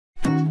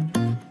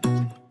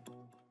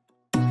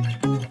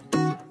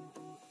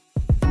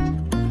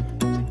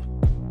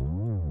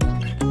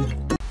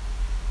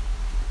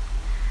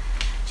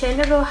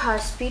General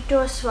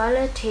Hospital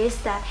Swallow thinks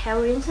that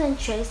Harrison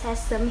Chase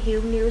has somehow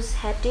news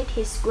headed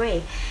his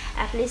way,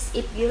 at least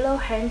if Willow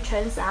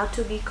turns out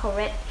to be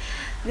correct.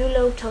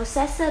 Willow told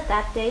Cesar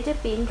that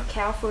they'd been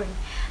careful,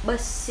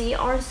 but she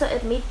also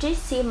admitted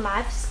she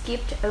might have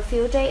skipped a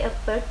few days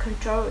of birth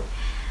control.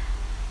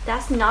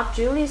 That's not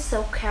really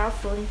so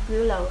careful,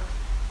 Willow.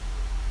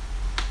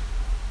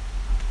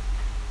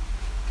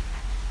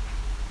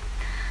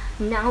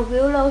 Now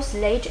Willow's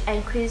late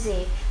and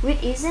crazy,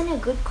 which isn't a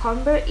good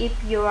combo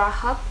if you are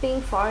hoping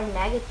for a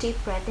negative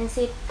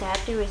pregnancy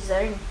test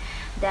result.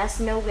 There's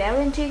no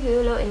guarantee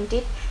Willow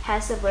indeed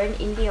has a burn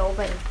in the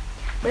oven.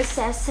 But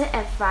Cesar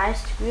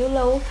advised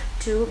Willow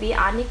to be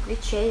honest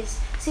with Chase.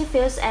 She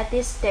feels at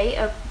this stage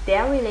of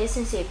their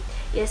relationship,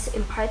 it's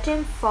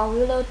important for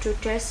Willow to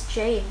trust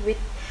Chase with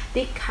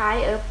this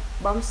kind of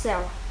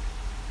bombshell.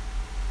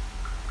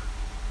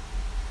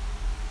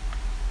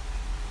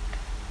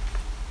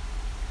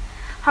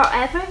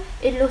 However,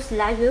 it looks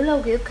like Willow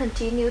will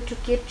continue to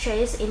keep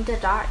Chase in the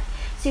dark.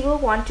 She will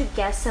want to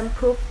get some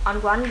proof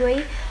on one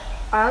way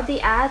or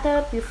the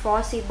other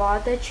before she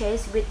bothers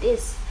Chase with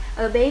this.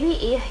 A baby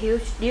is a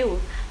huge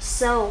deal,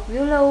 so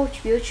Willow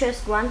will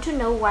just want to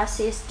know what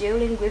she's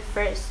dealing with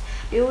first.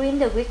 During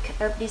the week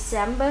of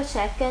December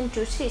 2nd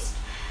to 6th,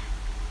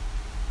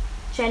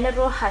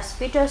 General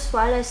Hospital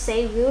Swallow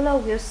say Willow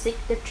will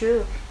seek the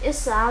truth. It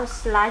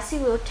sounds like she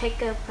will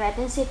take a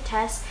pregnancy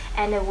test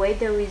and await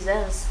the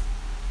results.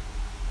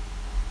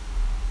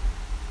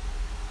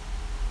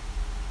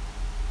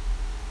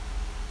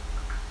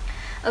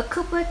 A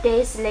couple of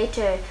days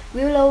later,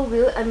 Willow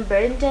will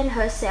unburden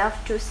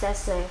herself to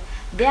Cesar.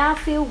 There are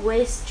few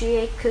ways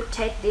she could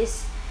take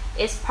this.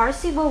 It's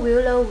possible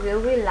Willow will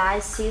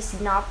realize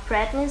she's not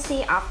pregnant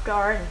after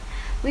all.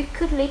 We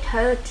could lead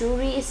her to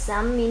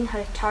re-examine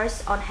her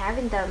thoughts on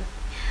having them.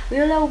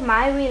 Willow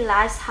might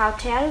realize how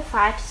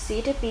terrified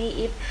she'd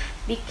be if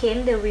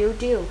became the real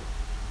deal.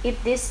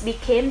 If this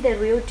became the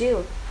real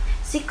deal.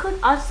 She could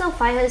also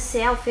find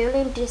herself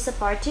feeling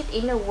disappointed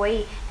in a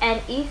way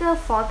and eager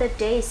for the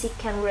day she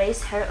can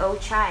raise her own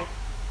child.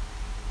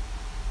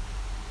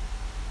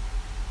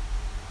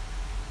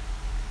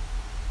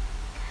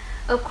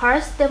 Of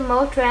course, the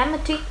most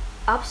dramatic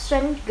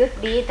option could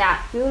be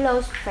that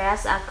Willow's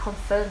fears are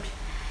confirmed.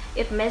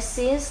 It makes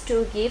sense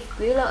to give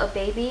Willow a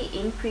baby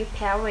in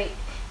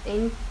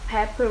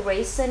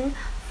preparation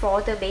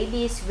for the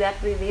baby's wet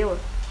reveal.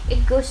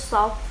 It could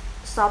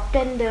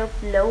soften the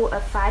blow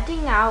of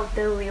finding out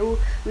the real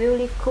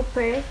Willie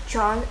Cooper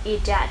John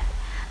is dead.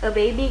 A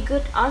baby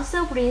could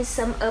also bring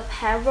some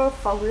upheaval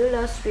for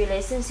Willow's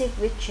relationship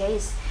with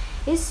Chase.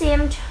 It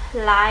seemed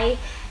like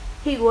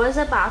he was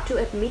about to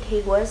admit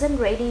he wasn't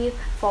ready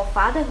for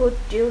fatherhood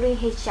during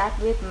his chat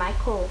with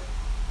Michael.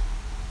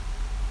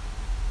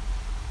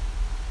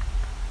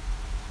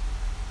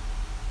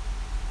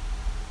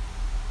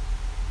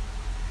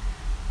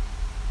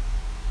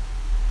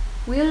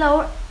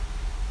 Willow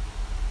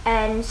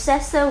and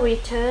Cesar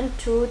returned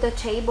to the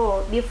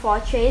table before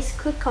Chase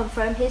could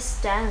confirm his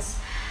stance,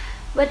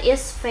 but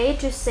it's fair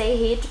to say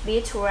he'd be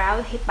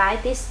thrilled by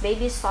this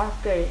baby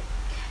soccer.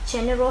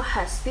 General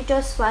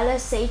Hospital Swallow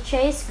say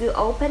Chase will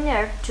open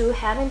up to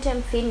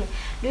Hamilton Finn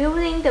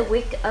during the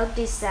week of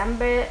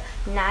December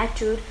 9th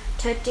to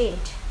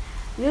 13th.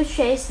 Will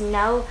Chase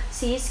know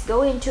she's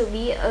going to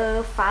be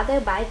a father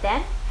by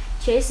then?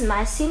 Chase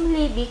might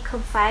simply be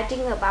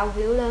confiding about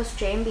Willow's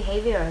strange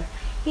behavior.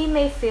 He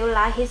may feel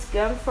like his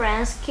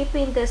girlfriend's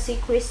keeping the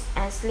secrets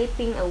and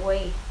slipping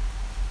away.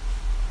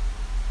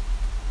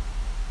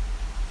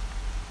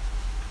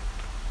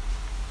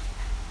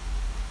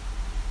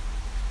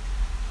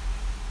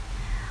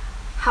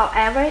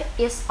 However,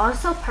 it's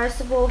also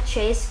possible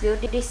Chase will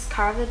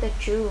discover the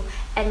truth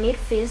and need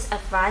Finn's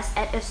advice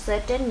at a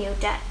certain new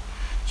date.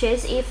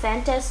 Chase is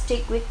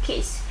fantastic with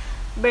kids,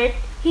 but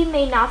he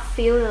may not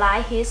feel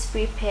like he's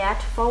prepared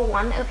for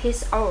one of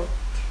his own.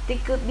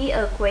 This could be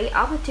a great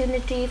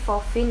opportunity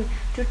for Finn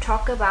to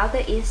talk about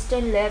the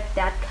instant love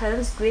that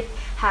comes with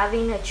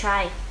having a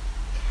child.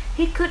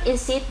 He could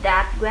insist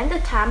that when the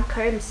time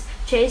comes,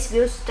 Chase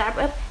will step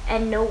up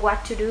and know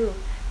what to do,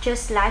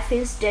 just like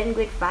Finn's done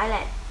with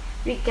Violet.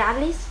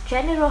 Regardless,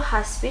 General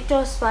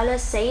Hospital Swallow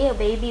say a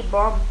baby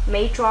bomb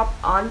may drop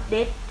on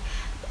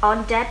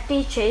that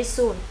day Chase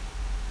soon.